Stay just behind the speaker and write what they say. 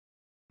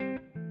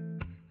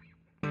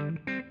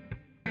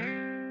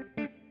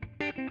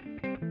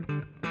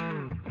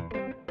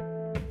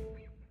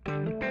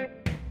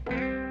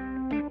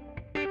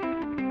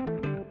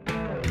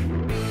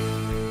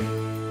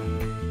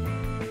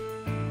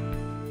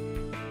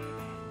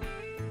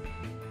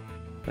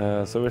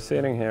So we're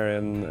sitting here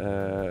in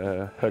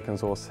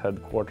Hökensås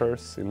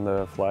headquarters in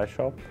the fly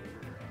shop.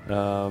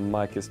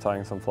 Mike is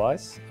tying some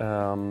flies.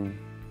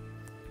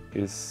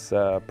 He's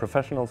a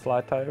professional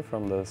fly tyer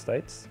from the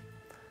States.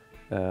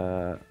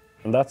 And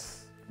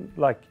that's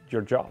like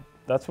your job.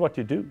 That's what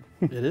you do.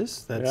 It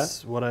is.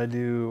 That's what I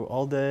do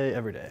all day,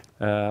 every day.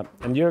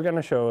 And you're going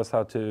to show us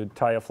how to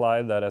tie a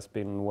fly that has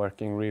been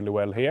working really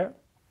well here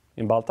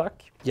in Baltak.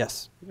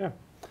 Yes. Yeah.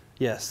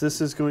 Yes, this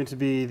is going to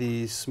be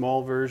the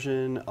small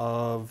version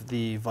of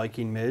the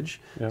Viking Midge.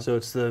 Yeah. So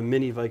it's the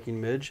Mini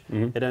Viking Midge.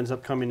 Mm-hmm. It ends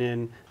up coming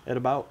in at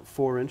about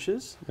 4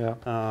 inches,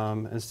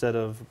 instead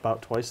of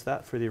about twice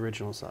that for the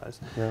original size.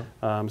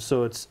 Yeah.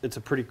 So it's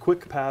a pretty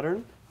quick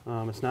pattern.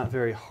 It's not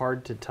very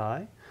hard to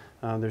tie.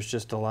 There's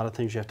just a lot of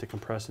things you have to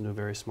compress into a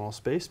very small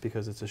space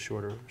because it's a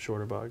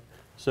shorter bug.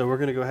 So we're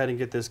going to go ahead and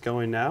get this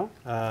going now.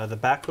 The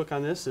back hook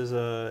on this is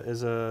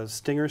a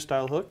stinger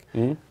style hook.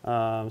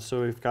 Mm-hmm.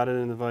 So we've got it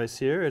in the vise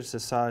here. It's a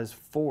size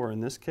 4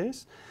 in this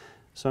case.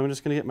 So I'm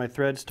just going to get my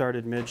thread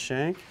started mid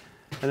shank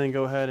and then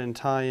go ahead and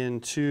tie in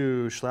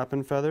 2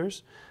 schlappen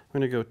feathers. I'm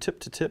going to go tip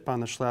to tip on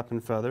the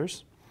schlappen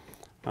feathers,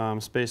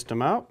 spaced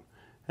them out,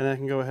 and then I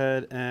can go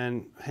ahead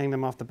and hang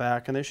them off the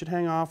back, and they should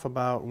hang off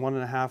about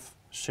 1.5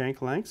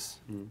 shank lengths.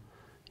 You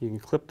can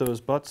clip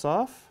those butts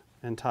off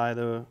and tie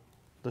the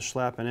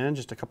schlappen in,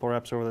 just a couple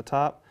wraps over the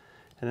top,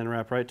 and then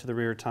wrap right to the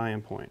rear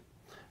tie-in point.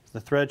 The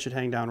thread should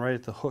hang down right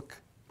at the hook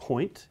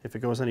point. If it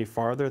goes any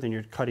farther, then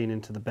you're cutting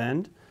into the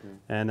bend,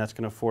 and that's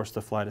going to force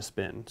the fly to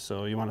spin.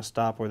 So you want to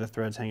stop where the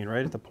thread's hanging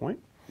right at the point.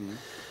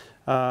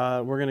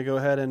 We're going to go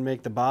ahead and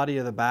make the body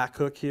of the back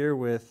hook here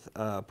with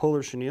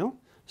polar chenille.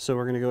 So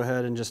we're going to go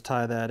ahead and just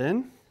tie that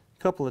in,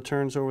 a couple of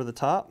turns over the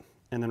top,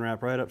 and then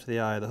wrap right up to the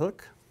eye of the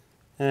hook.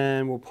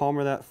 And we'll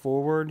palmer that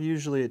forward.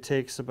 Usually it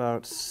takes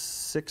about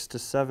 6 to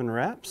 7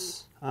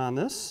 wraps on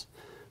this.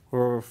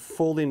 We're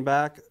folding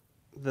back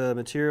the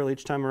material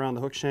each time around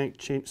the hook shank,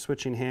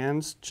 switching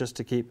hands just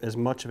to keep as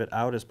much of it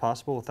out as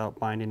possible without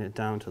binding it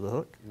down to the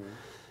hook.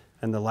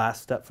 And the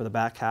last step for the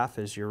back half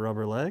is your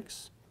rubber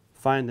legs.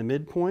 Find the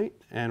midpoint,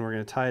 and we're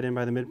going to tie it in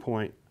by the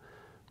midpoint.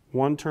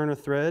 1 turn of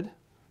thread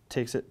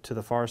takes it to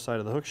the far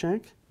side of the hook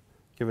shank.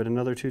 Give it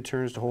another 2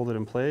 turns to hold it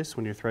in place.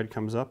 When your thread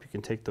comes up, you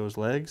can take those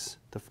legs,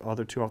 the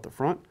other 2 off the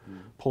front,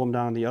 pull them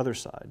down the other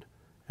side,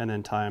 and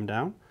then tie them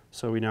down.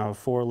 So we now have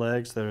 4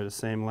 legs that are the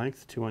same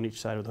length, 2 on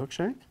each side of the hook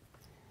shank.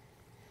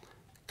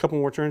 A couple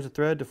more turns of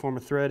thread to form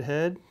a thread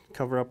head,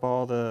 cover up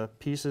all the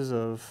pieces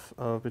of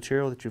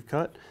material that you've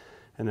cut,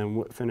 and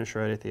then finish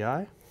right at the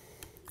eye.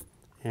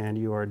 And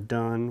you are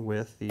done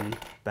with the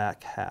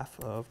back half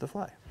of the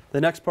fly. The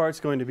next part is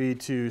going to be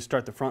to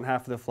start the front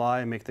half of the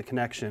fly and make the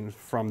connection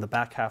from the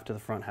back half to the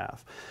front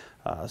half.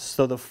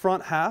 So the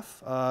front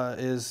half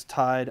is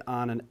tied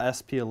on an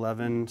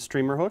SP11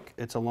 streamer hook.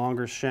 It's a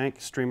longer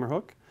shank streamer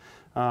hook,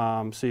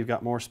 so you've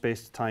got more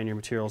space to tie in your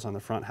materials on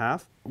the front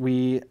half.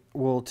 We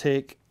will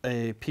take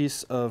a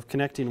piece of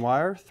connecting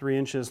wire, 3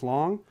 inches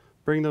long,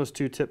 bring those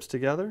 2 tips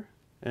together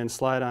and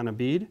slide on a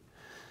bead.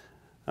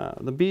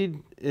 The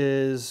bead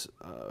is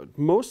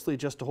mostly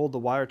just to hold the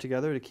wire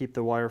together to keep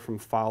the wire from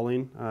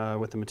fouling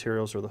with the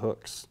materials or the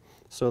hooks.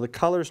 So the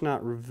color's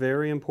not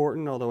very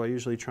important, although I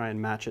usually try and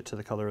match it to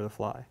the color of the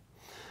fly.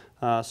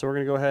 So we're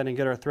going to go ahead and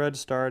get our thread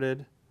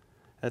started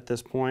at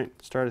this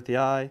point, start at the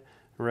eye, and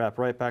wrap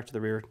right back to the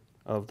rear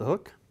of the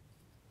hook.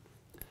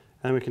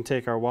 And we can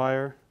take our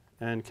wire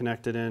and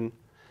connect it in.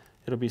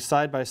 It'll be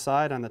side by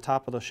side on the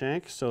top of the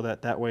shank so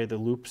that way the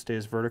loop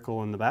stays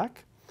vertical in the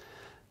back.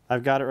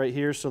 I've got it right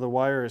here so the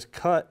wire is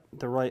cut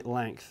the right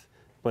length,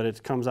 but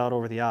it comes out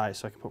over the eye.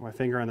 So I can put my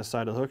finger on the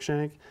side of the hook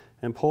shank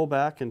and pull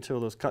back until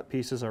those cut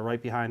pieces are right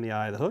behind the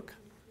eye of the hook.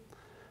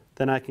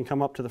 Then I can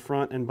come up to the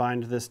front and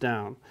bind this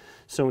down.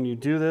 So when you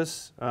do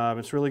this,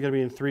 it's really going to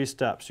be in 3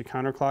 steps. You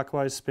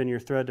counterclockwise spin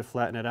your thread to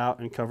flatten it out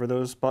and cover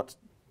those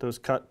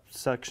cut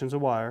sections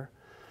of wire.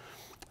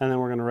 And then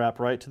we're going to wrap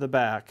right to the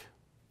back,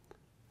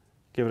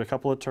 give it a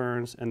couple of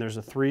turns, and there's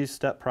a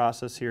 3-step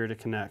process here to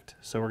connect.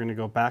 So we're going to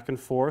go back and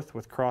forth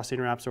with crossing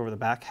wraps over the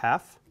back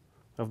half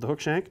of the hook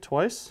shank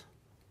twice,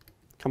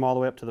 come all the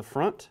way up to the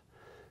front,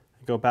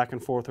 go back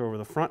and forth over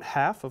the front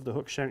half of the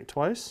hook shank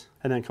twice,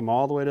 and then come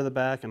all the way to the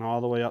back and all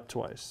the way up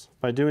twice.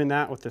 By doing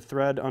that with the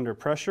thread under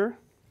pressure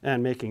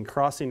and making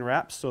crossing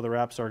wraps, so the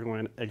wraps are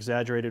going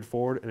exaggerated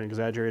forward and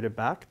exaggerated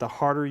back, the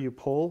harder you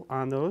pull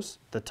on those,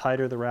 the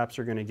tighter the wraps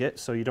are going to get,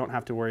 so you don't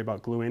have to worry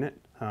about gluing it.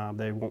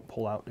 They won't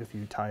pull out if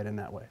you tie it in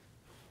that way.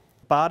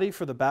 Body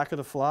for the back of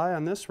the fly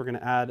on this, we're going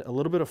to add a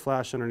little bit of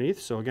flash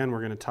underneath. So again, we're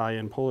going to tie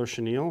in polar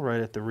chenille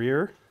right at the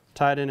rear,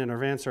 tie it in and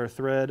advance our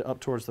thread up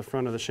towards the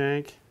front of the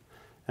shank,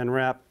 and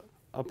wrap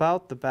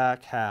about the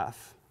back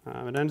half.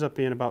 It ends up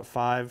being about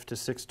 5 to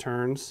 6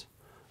 turns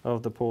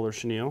of the polar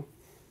chenille.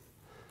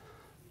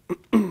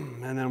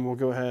 And then we'll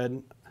go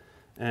ahead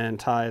and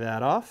tie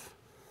that off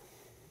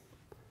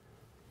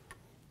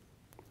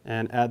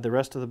and add the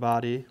rest of the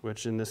body,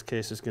 which in this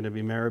case is going to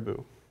be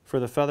marabou. For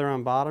the feather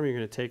on bottom, you're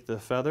going to take the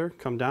feather,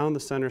 come down the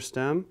center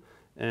stem,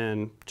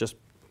 and just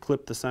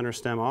clip the center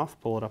stem off,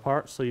 pull it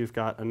apart, so you've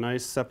got a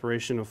nice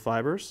separation of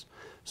fibers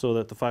so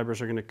that the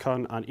fibers are going to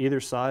come on either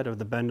side of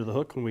the bend of the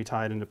hook when we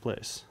tie it into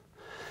place.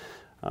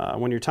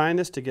 When you're tying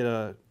this, to get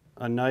a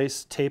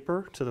nice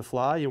taper to the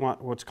fly, you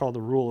want what's called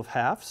the rule of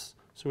halves.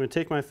 So I'm going to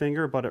take my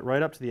finger, butt it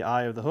right up to the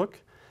eye of the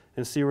hook,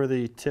 and see where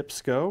the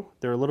tips go.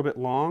 They're a little bit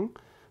long,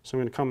 so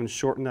I'm going to come and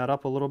shorten that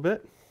up a little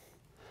bit.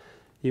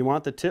 You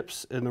want the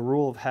tips in the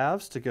rule of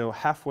halves to go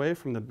halfway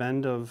from the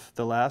bend of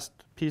the last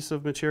piece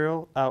of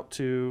material out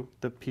to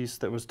the piece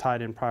that was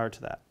tied in prior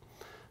to that.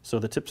 So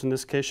the tips in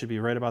this case should be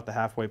right about the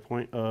halfway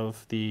point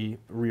of the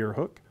rear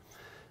hook.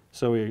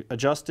 So we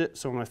adjust it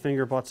so when my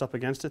finger butts up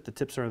against it, the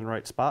tips are in the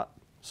right spot.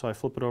 So I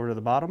flip it over to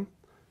the bottom,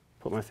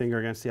 put my finger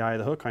against the eye of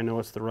the hook. I know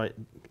it's the right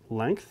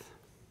length.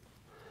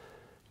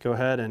 Go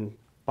ahead and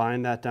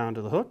bind that down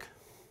to the hook.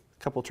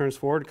 A couple turns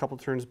forward, a couple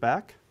turns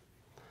back.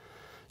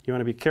 You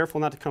want to be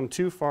careful not to come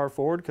too far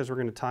forward because we're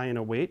going to tie in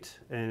a weight,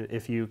 and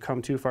if you come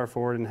too far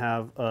forward and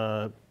have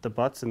the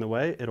butts in the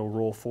way, it'll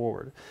roll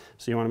forward.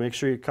 So you want to make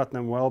sure you cut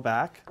them well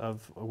back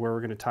of where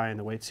we're going to tie in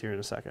the weights here in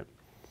a second.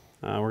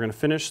 We're going to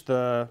finish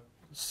the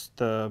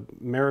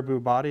marabou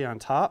body on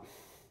top.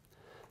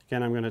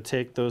 Again, I'm going to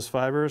take those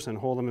fibers and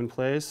hold them in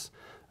place.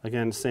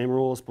 Again, same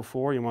rule as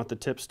before. You want the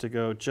tips to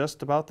go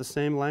just about the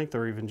same length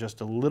or even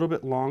just a little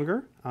bit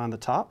longer on the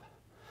top.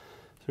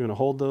 So you're going to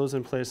hold those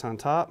in place on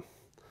top.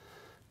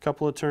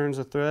 Couple of turns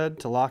of thread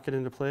to lock it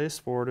into place,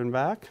 forward and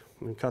back,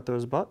 and cut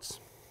those butts.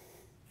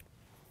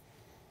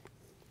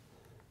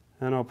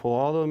 And I'll pull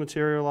all the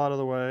material out of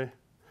the way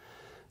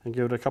and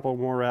give it a couple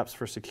more wraps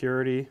for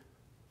security,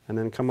 and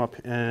then come up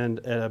and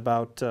at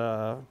about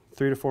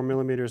 3 to 4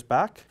 millimeters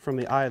back from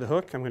the eye of the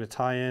hook, I'm going to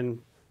tie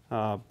in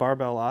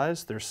barbell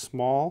eyes. They're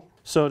small.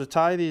 So to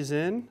tie these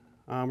in,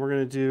 we're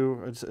going to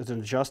do it's an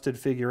adjusted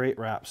figure 8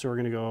 wrap. So we're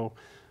going to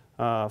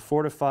go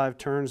 4 to 5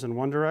 turns in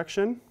one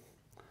direction.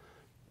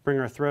 Bring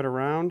our thread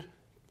around,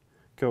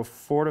 go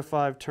 4 to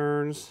 5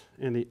 turns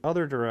in the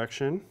other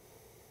direction,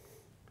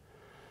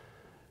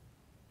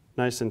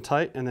 nice and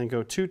tight, and then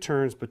go 2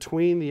 turns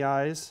between the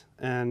eyes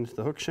and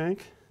the hook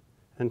shank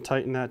and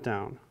tighten that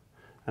down.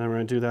 And we're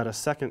going to do that a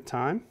second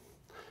time.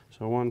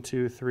 So 1,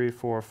 2, 3,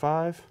 4,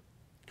 5.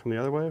 Come the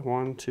other way,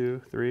 1,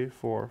 2, 3,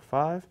 4,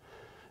 5.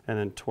 And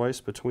then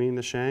twice between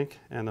the shank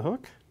and the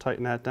hook,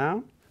 tighten that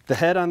down. The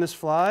head on this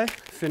fly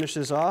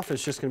finishes off,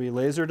 it's just going to be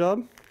laser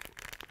dub.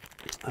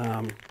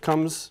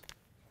 Comes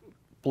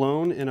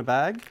blown in a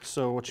bag,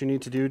 so what you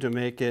need to do to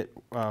make it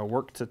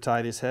work to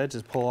tie these heads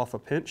is pull off a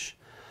pinch,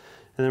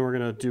 and then we're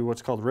going to do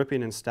what's called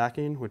ripping and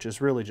stacking, which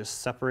is really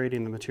just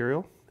separating the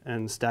material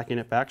and stacking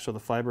it back so the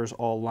fibers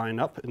all line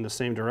up in the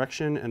same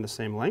direction and the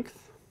same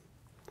length.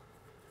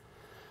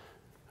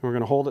 And we're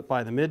going to hold it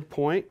by the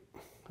midpoint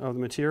of the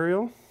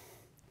material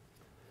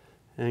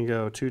and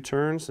go 2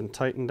 turns and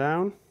tighten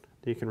down.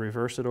 You can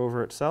reverse it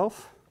over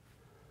itself.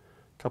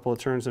 Couple of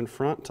turns in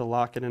front to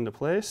lock it into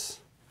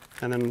place,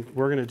 and then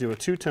we're going to do a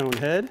 2-tone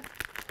head,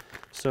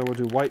 so we'll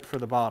do white for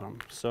the bottom.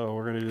 So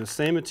we're going to do the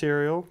same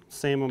material,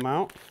 same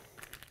amount,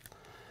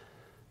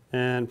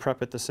 and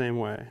prep it the same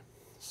way.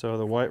 So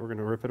the white, we're going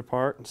to rip it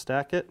apart and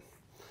stack it.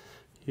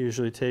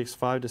 Usually takes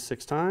 5 to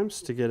 6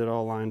 times to get it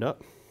all lined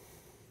up.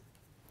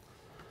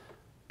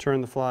 Turn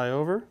the fly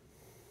over,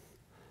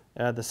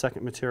 add the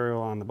second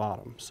material on the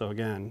bottom. So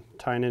again,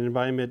 tying it in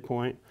by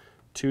midpoint,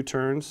 2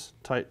 turns,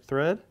 tight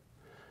thread,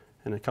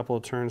 and a couple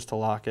of turns to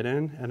lock it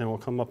in, and then we'll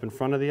come up in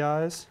front of the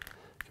eyes.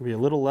 It can be a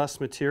little less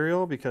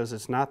material because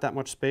it's not that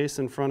much space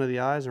in front of the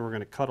eyes, and we're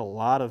going to cut a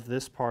lot of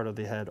this part of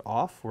the head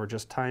off. We're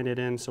just tying it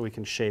in so we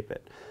can shape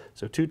it.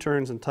 So 2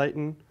 turns and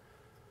tighten,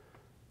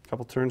 a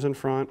couple turns in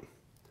front,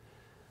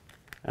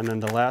 and then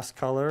the last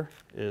color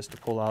is to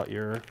pull out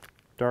your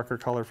darker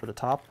color for the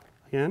top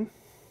again.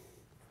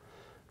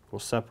 We'll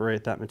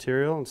separate that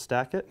material and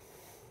stack it.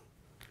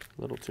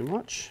 A little too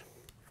much.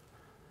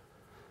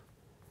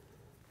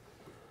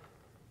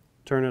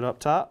 Turn it up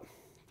top,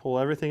 pull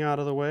everything out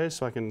of the way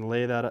so I can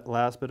lay that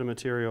last bit of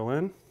material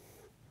in.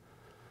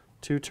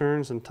 2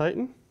 turns and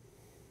tighten,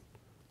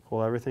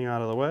 pull everything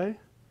out of the way,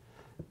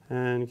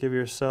 and give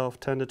yourself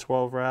 10 to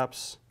 12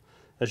 wraps.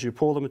 As you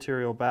pull the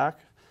material back,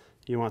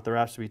 you want the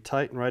wraps to be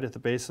tight and right at the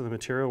base of the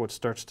material, which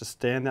starts to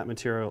stand that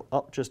material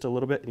up just a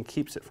little bit and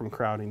keeps it from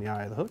crowding the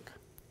eye of the hook.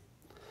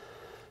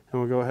 And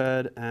we'll go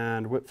ahead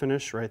and whip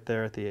finish right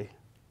there at the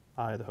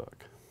eye of the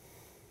hook.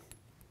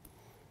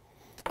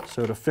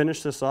 So to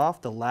finish this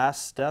off, the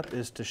last step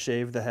is to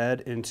shave the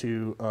head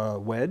into a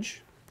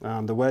wedge.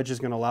 The wedge is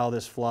going to allow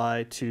this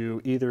fly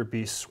to either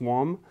be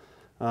swum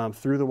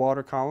through the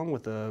water column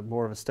with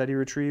more of a steady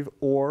retrieve,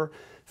 or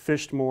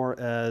fished more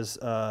as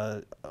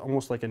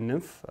almost like a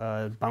nymph,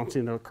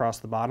 bouncing across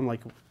the bottom,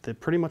 like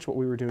pretty much what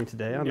we were doing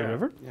today on the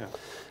river.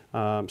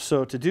 Yeah.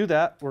 So to do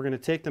that, we're going to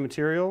take the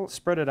material,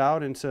 spread it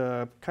out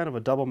into kind of a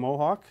double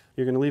mohawk.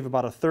 You're going to leave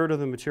about 1/3 of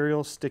the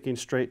material sticking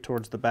straight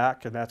towards the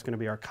back, and that's going to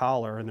be our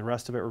collar, and the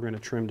rest of it we're going to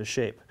trim to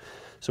shape.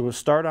 So we'll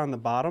start on the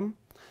bottom.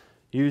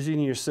 Using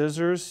your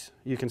scissors,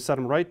 you can set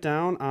them right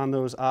down on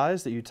those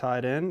eyes that you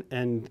tied in,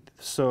 and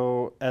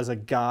so as a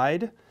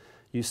guide,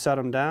 you set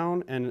them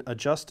down and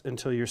adjust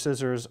until your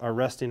scissors are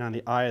resting on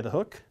the eye of the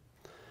hook.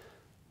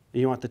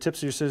 You want the tips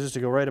of your scissors to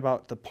go right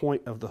about the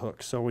point of the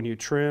hook. So when you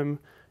trim,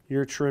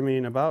 you're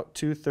trimming about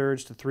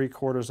 2/3 to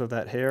 3/4 of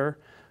that hair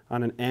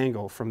on an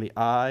angle from the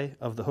eye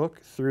of the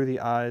hook through the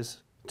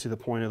eyes to the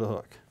point of the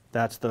hook.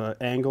 That's the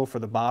angle for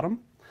the bottom.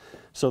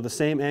 So the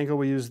same angle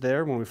we use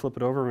there, when we flip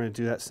it over, we're going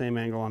to do that same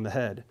angle on the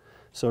head.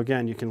 So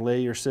again, you can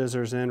lay your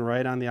scissors in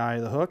right on the eye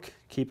of the hook,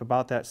 keep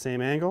about that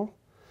same angle,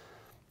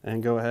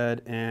 and go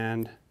ahead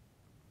and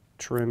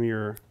trim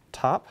your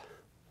top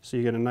so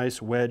you get a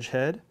nice wedge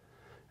head.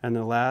 And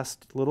the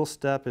last little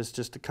step is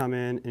just to come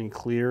in and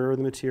clear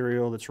the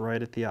material that's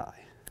right at the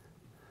eye.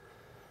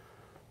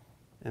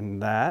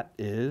 And that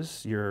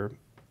is your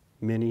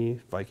Mini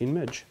Viking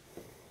Midge.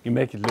 You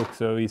make it look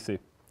so easy.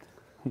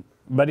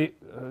 But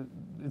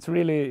it's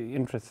really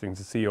interesting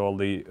to see all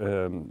the,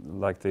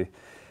 like the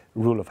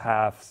rule of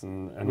halves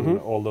and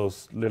all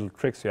those little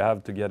tricks you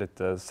have to get it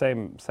the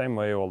same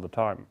way all the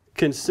time.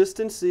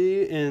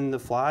 Consistency in the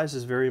flies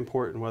is very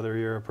important, whether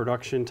you're a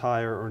production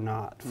tyer or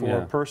not.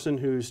 For a person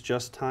who's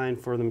just tying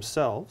for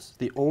themselves,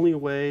 the only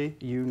way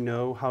you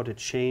know how to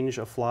change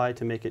a fly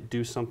to make it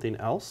do something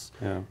else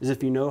is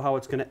if you know how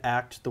it's going to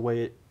act the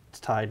way it's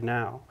tied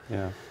now.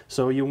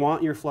 So you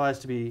want your flies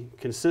to be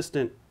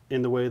consistent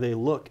in the way they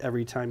look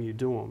every time you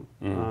do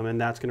them. And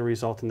that's going to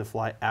result in the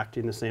fly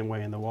acting the same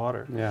way in the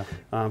water.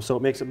 So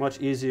it makes it much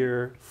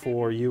easier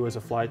for you as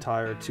a fly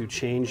tyer to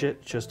change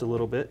it just a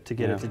little bit to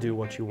get it to do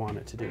what you want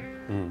it to do.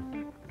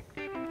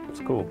 It's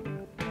cool.